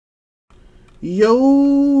Yo,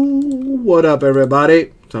 what up,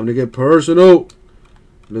 everybody? Time to get personal.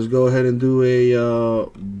 Let's go ahead and do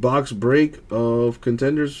a box break of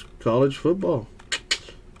Contenders college football.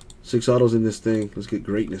 6 autos in this thing. Let's get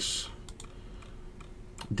greatness.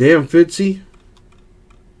 Damn, Fitzy.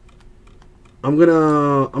 I'm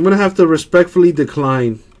gonna have to respectfully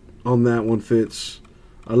decline on that one, Fitz.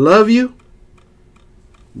 I love you,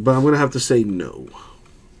 but I'm gonna have to say no.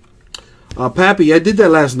 Pappy, I did that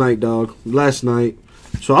last night, dog. Last night.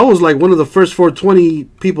 So I was like one of the first 420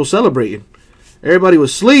 people celebrating. Everybody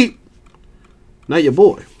was asleep. Not your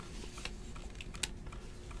boy.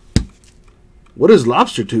 What is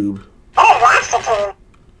lobster tube? Oh, lobster tube.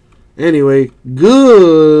 Anyway,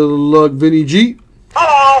 good luck, Vinny G.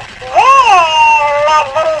 Hello. Good luck,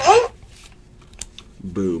 Vinny G.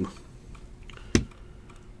 Boom.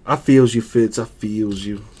 I feels you, Fitz. I feels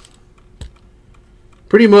you.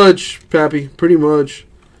 Pretty much, Pappy. Pretty much.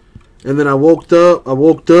 And then I woke up,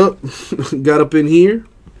 got up in here.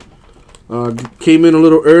 Came in a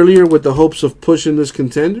little earlier with the hopes of pushing this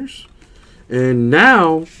Contenders. And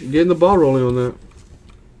now, getting the ball rolling on that.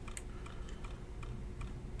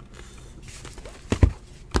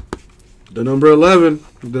 The number 11.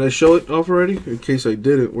 Did I show it off already? In case I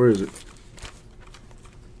didn't, where is it?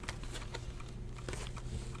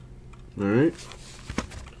 Alright.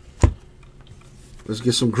 Let's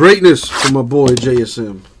get some greatness from my boy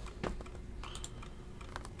JSM.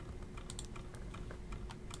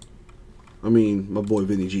 I mean, my boy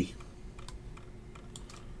Vinny G.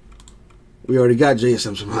 We already got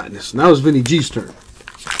JSM some hotness. Now it's Vinny G's turn.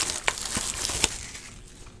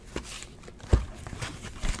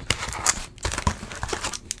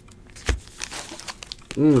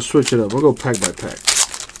 I'm going to switch it up. I'll go pack by pack.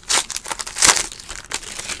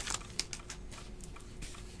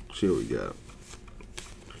 See what we got.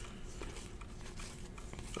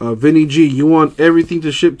 Vinny G, you want everything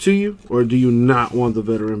to ship to you, or do you not want the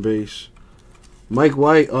veteran base? Mike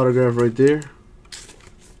White autograph right there.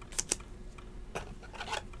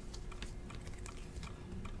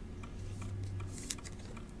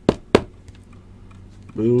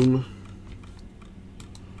 Boom.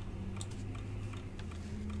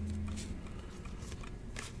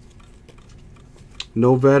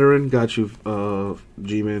 No veteran. Got you,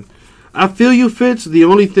 G-Man. I feel you, Fitz. The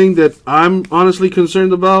only thing that I'm honestly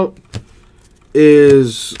concerned about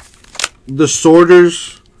is the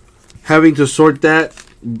sorters having to sort that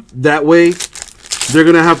way. They're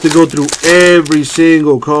going to have to go through every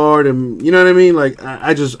single card. And you know what I mean? Like,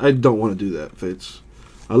 I don't want to do that, Fitz.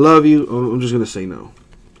 I love you. I'm just going to say no.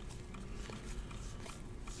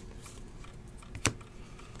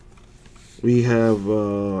 We have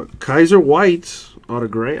Kaiser White's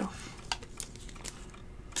autograph.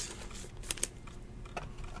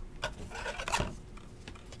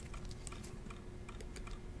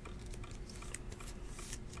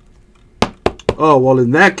 Oh, well, in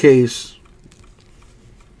that case,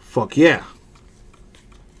 fuck yeah.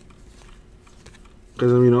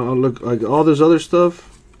 Because, I mean, I'll look like all this other stuff.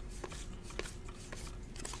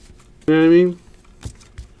 You know what I mean?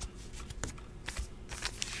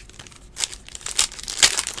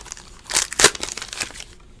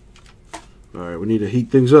 All right, we need to heat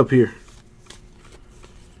things up here.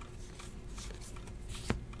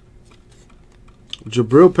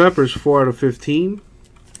 Jabril Peppers, 4 out of 15.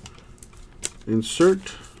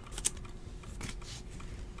 Insert.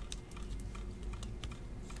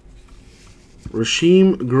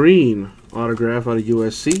 Rasheem Green autograph out of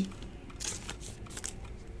USC.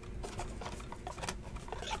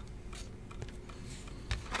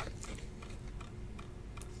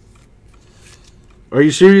 Are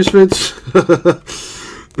you serious, Vince?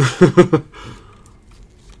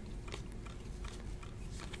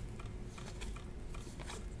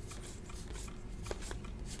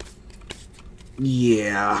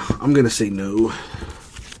 Yeah, I'm going to say no.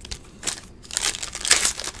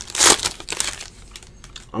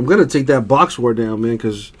 I'm going to take that box war down, man,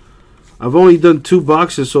 because I've only done 2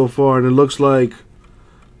 boxes so far, and it looks like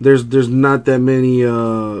there's not that many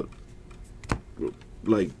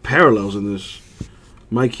like parallels in this.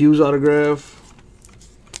 Mike Hughes autograph.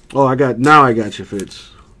 Oh, I got you, Fitz.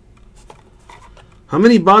 How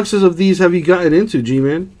many boxes of these have you gotten into,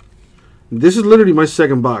 G-Man? This is literally my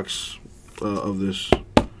second box of this.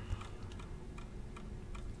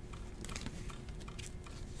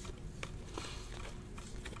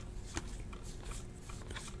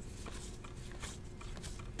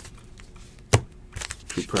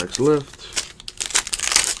 Two packs left.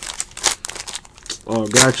 Oh,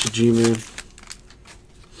 got you, G-Man.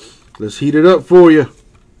 Let's heat it up for you.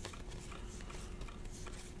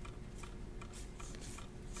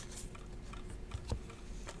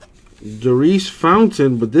 Doris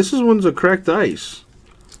Fountain, but this is one's a cracked ice.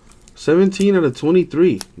 17 out of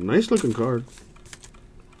 23. Nice looking card.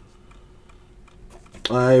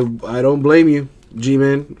 I don't blame you,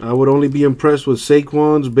 G-Man. I would only be impressed with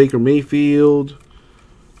Saquon's, Baker Mayfield,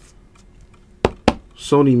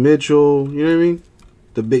 Sony Mitchell, you know what I mean?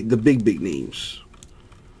 The big names.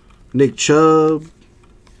 Nick Chubb.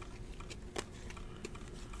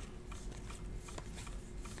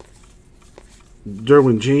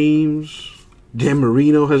 Derwin James. Dan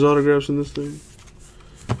Marino has autographs in this thing.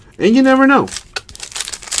 And you never know.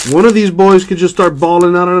 One of these boys could just start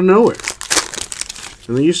balling out of nowhere.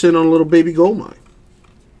 And then you're sitting on a little baby gold mine.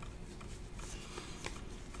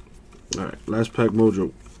 Alright, last pack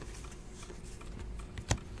mojo.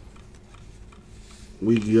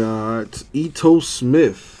 We got Ito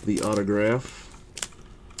Smith, the autograph.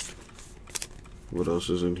 What else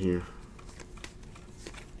is in here?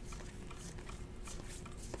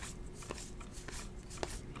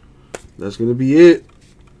 That's going to be it.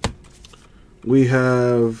 We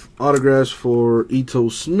have autographs for Ito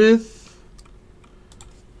Smith.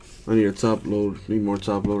 I need a top load. Need more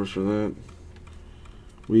top loaders for that.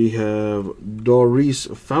 We have Doris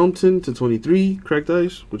Fountain to 23, cracked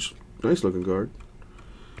ice, which nice looking card.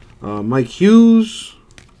 Mike Hughes,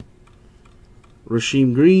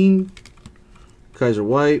 Rasheem Green, Kaiser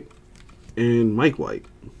White, and Mike White.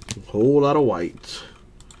 A whole lot of white.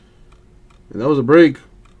 And that was a break.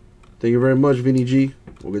 Thank you very much, Vinny G.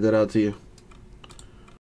 We'll get that out to you.